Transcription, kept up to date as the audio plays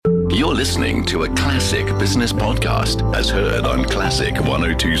You're listening to a classic business podcast as heard on Classic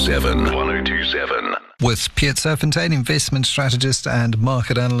 102.7. 102.7. With Piet Serfontein, investment strategist and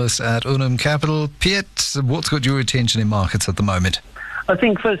market analyst at Unum Capital. Piet, what's got your attention in markets at the moment? I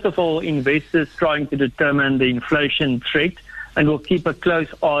think, first of all, investors trying to determine the inflation threat, and will keep a close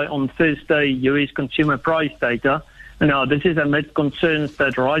eye on Thursday US consumer price data. Now, this is amid concerns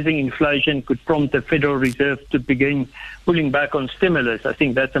that rising inflation could prompt the Federal Reserve to begin pulling back on stimulus. I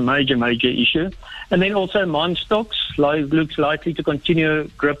think that's a major issue. And then also mine stocks looks likely to continue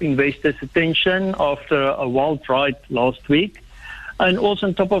grip investors' attention after a wild ride last week. And also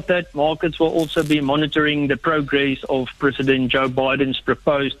on top of that, markets will also be monitoring the progress of President Joe Biden's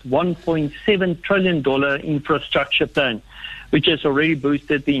proposed $1.7 trillion infrastructure plan, which has already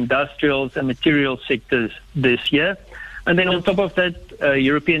boosted the industrials and materials sectors this year. And then on top of that,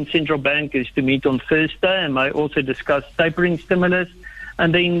 European Central Bank is to meet on Thursday and may also discuss tapering stimulus.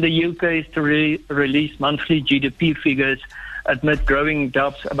 And then the UK is to release monthly GDP figures amid growing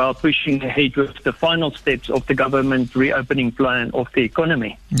doubts about pushing ahead with the final steps of the government reopening plan of the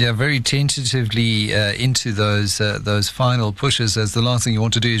economy. Yeah, very tentatively into those final pushes, as the last thing you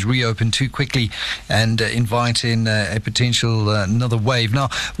want to do is reopen too quickly and invite in a potential another wave. Now,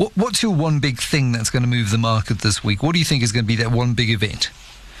 what's your one big thing that's going to move the market this week? What do you think is going to be that one big event?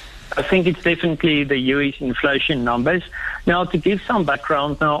 I think it's definitely the US inflation numbers. Now, to give some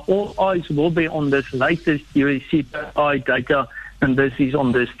background, now all eyes will be on this latest US CPI data, and this is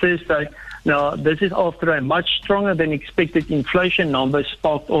on this Thursday. Now, this is after a much stronger than expected inflation number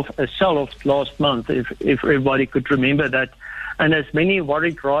sparked off a sell-off last month, if everybody could remember that. And as many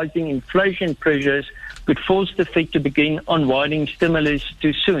worried rising inflation pressures could force the Fed to begin unwinding stimulus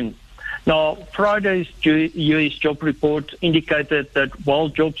too soon. Now, Friday's U.S. job report indicated that while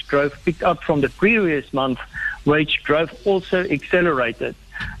jobs growth picked up from the previous month, wage growth also accelerated.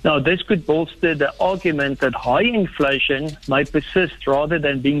 Now, this could bolster the argument that high inflation may persist rather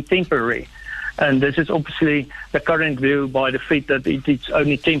than being temporary. And this is obviously the current view by the Fed that it's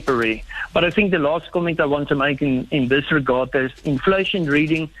only temporary. But I think the last comment I want to make in this regard is inflation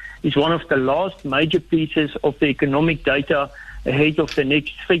reading is one of the last major pieces of the economic data ahead of the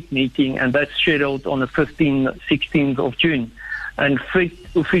next Fed meeting, and that's scheduled on the 16th of June. And Fed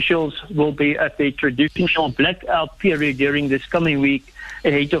officials will be at the traditional blackout period during this coming week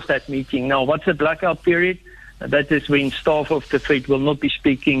ahead of that meeting. Now, what's a blackout period? That is when staff of the Fed will not be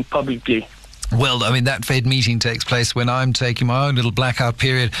speaking publicly. Well, I mean, that Fed meeting takes place when I'm taking my own little blackout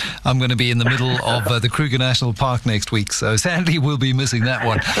period. I'm going to be in the middle of the Kruger National Park next week, so sadly we'll be missing that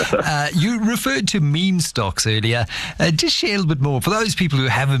one. You referred to meme stocks earlier. Just share a little bit more. For those people who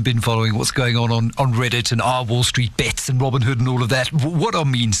haven't been following what's going on Reddit and our Wall Street bets and Robinhood and all of that, what are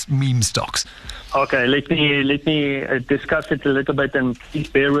meme stocks? Okay, let me discuss it a little bit, and please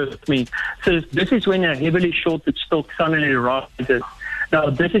bear with me. So this is when a heavily shorted stock suddenly rises. Now,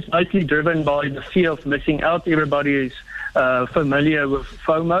 this is mostly driven by the fear of missing out. Everybody is familiar with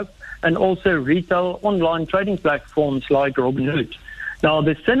FOMO, and also retail online trading platforms like Robinhood. Now,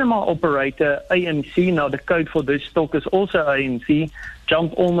 the cinema operator AMC, now the code for this stock is also AMC,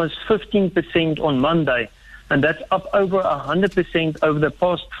 jumped almost 15% on Monday, and that's up over 100% over the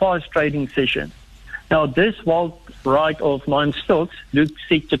past 5 trading sessions. Now, this wild ride of meme stocks looks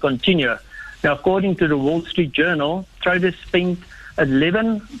set to continue. Now, according to the Wall Street Journal, traders spent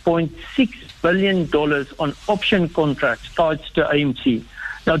 $11.6 billion on option contracts tied to AMC.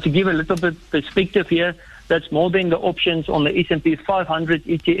 Now, to give a little bit perspective here, that's more than the options on the S&P 500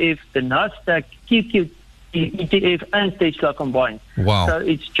 ETF, the Nasdaq QQ ETF, and Tesla combined. Wow. So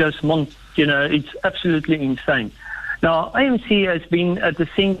it's just, it's absolutely insane. Now, AMC has been at the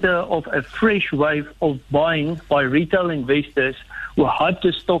center of a fresh wave of buying by retail investors who hype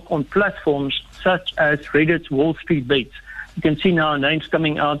the stock on platforms such as Reddit's Wall Street Bets. You can see now names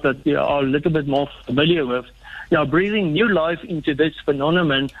coming out that you are a little bit more familiar with. Now, breathing new life into this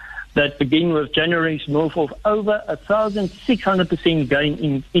phenomenon that began with January's move of over 1,600%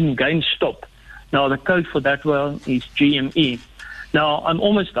 gain in GameStop. Now, the code for that one is GME. Now, I'm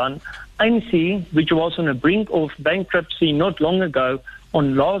almost done. AMC, which was on the brink of bankruptcy not long ago,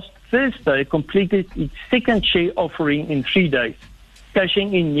 on last Thursday completed its second share offering in 3 days,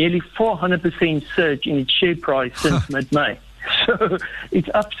 cashing in nearly 400% surge in its share price since mid-May. So it's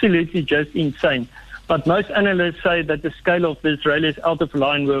absolutely just insane. But most analysts say that the scale of this rally is out of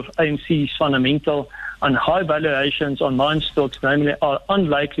line with AMC's fundamental, and high valuations on mine stocks, namely, are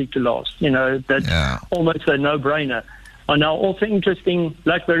unlikely to last. That's almost a no-brainer. And now, also interesting,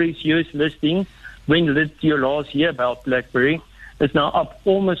 BlackBerry's US listing, when did you last hear about BlackBerry, is now up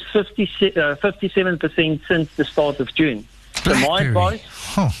almost 57% since the start of June. So my advice,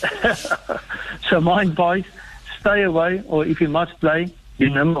 So my advice, stay away, or if you must play, be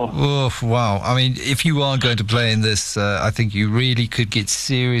nimble. Oh, wow. I mean, if you are going to play in this, I think you really could get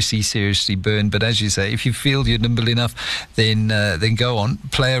seriously burned. But as you say, if you feel you're nimble enough, then go on.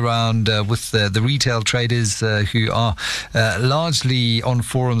 Play around with the retail traders who are largely on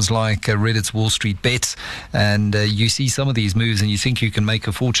forums like Reddit's Wall Street Bets. And you see some of these moves and you think you can make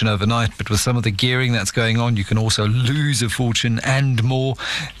a fortune overnight. But with some of the gearing that's going on, you can also lose a fortune and more.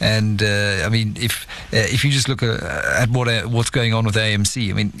 And, I mean, if you just look at what's going on with AMC,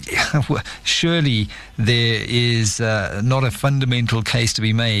 I mean, surely there is not a fundamental case to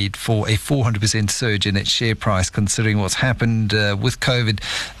be made for a 400% surge in its share price, considering what's happened with COVID.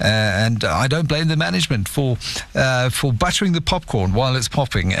 And I don't blame the management for buttering the popcorn while it's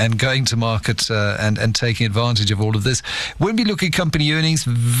popping and going to market and taking advantage of all of this. When we look at company earnings,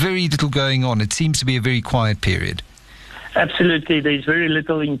 very little going on. It seems to be a very quiet period. Absolutely. There's very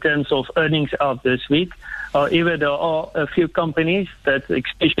little in terms of earnings out this week. However, there are a few companies that,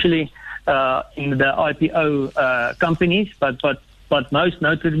 especially in the IPO companies, but most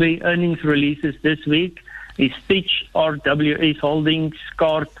notably earnings releases this week is Stitch, RWS Holdings,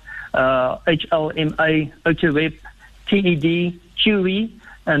 CART, HLMA, OchoWeb, TED, Chewy,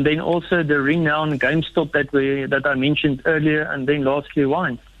 and then also the renowned GameStop that I mentioned earlier, and then lastly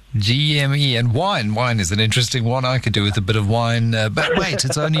wine. GME and wine. Wine is an interesting one. I could do with a bit of wine. But wait,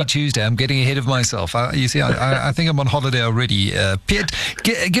 it's only Tuesday. I'm getting ahead of myself. You see, I think I'm on holiday already. Piet,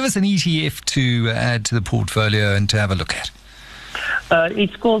 give us an ETF to add to the portfolio and to have a look at.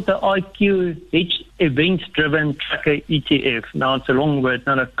 It's called the IQH Event-Driven Tracker ETF. Now, it's a long word.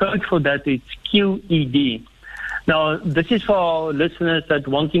 Now, the code for that is QED. Now, this is for our listeners that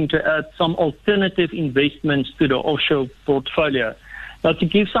wanting to add some alternative investments to the offshore portfolio. Now, to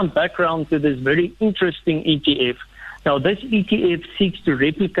give some background to this very interesting ETF, now this ETF seeks to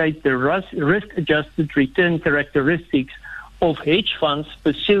replicate the risk-adjusted return characteristics of hedge funds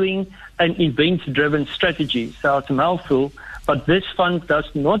pursuing an event-driven strategy. So it's a mouthful, but this fund does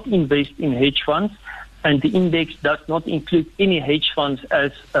not invest in hedge funds, and the index does not include any hedge funds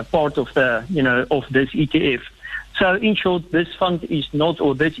as a part of the, of this ETF. So in short, this fund is not,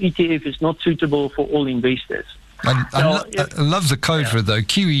 or this ETF is not suitable for all investors. I love the code for it, though.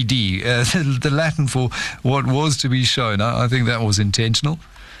 QED, the Latin for what was to be shown. I think that was intentional.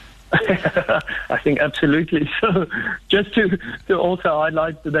 I think absolutely. So just to also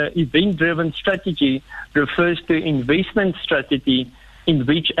highlight, the event-driven strategy refers to investment strategy in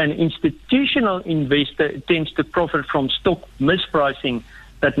which an institutional investor tends to profit from stock mispricing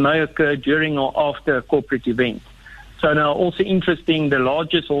that may occur during or after a corporate event. So now also interesting, the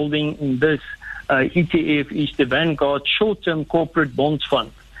largest holding in this ETF is the Vanguard Short-Term Corporate Bonds Fund,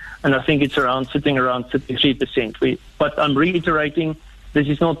 and I think it's sitting around 33%. But I'm reiterating, this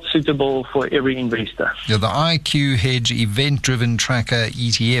is not suitable for every investor. Yeah, the IQ Hedge Event-Driven Tracker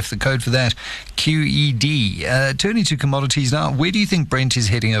ETF, the code for that, QED. Turning to commodities now, where do you think Brent is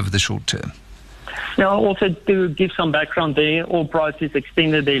heading over the short term? Now, also to give some background there, oil prices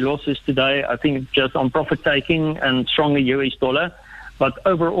extended their losses today, I think just on profit-taking and stronger US dollar. But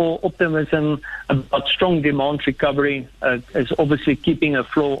overall, optimism about strong demand recovery is obviously keeping a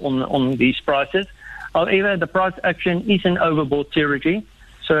floor on these prices. However, the price action is in overbought territory,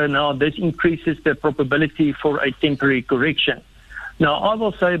 so now this increases the probability for a temporary correction. Now, I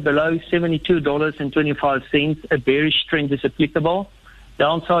will say below $72.25, a bearish trend is applicable.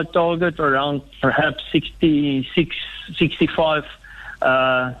 Downside target around perhaps 66, 65.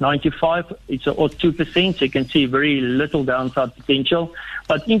 95, it's or 2%, so you can see very little downside potential.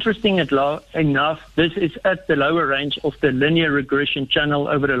 But interesting enough, this is at the lower range of the linear regression channel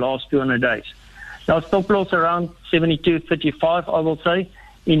over the last 200 days. Now, stop loss around 72.35, I will say,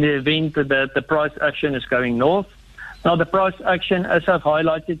 in the event that the price action is going north. Now, the price action, as I've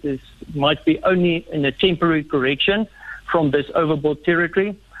highlighted, might be only in a temporary correction from this overbought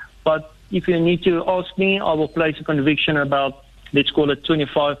territory. But if you need to ask me, I will place a conviction about, let's call it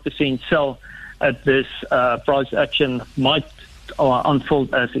 25% sell at this price action might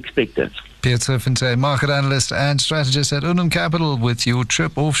unfold as expected. Piet Serfontein, market analyst and strategist at Unum Capital, with your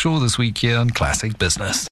trip offshore this week here on Classic Business.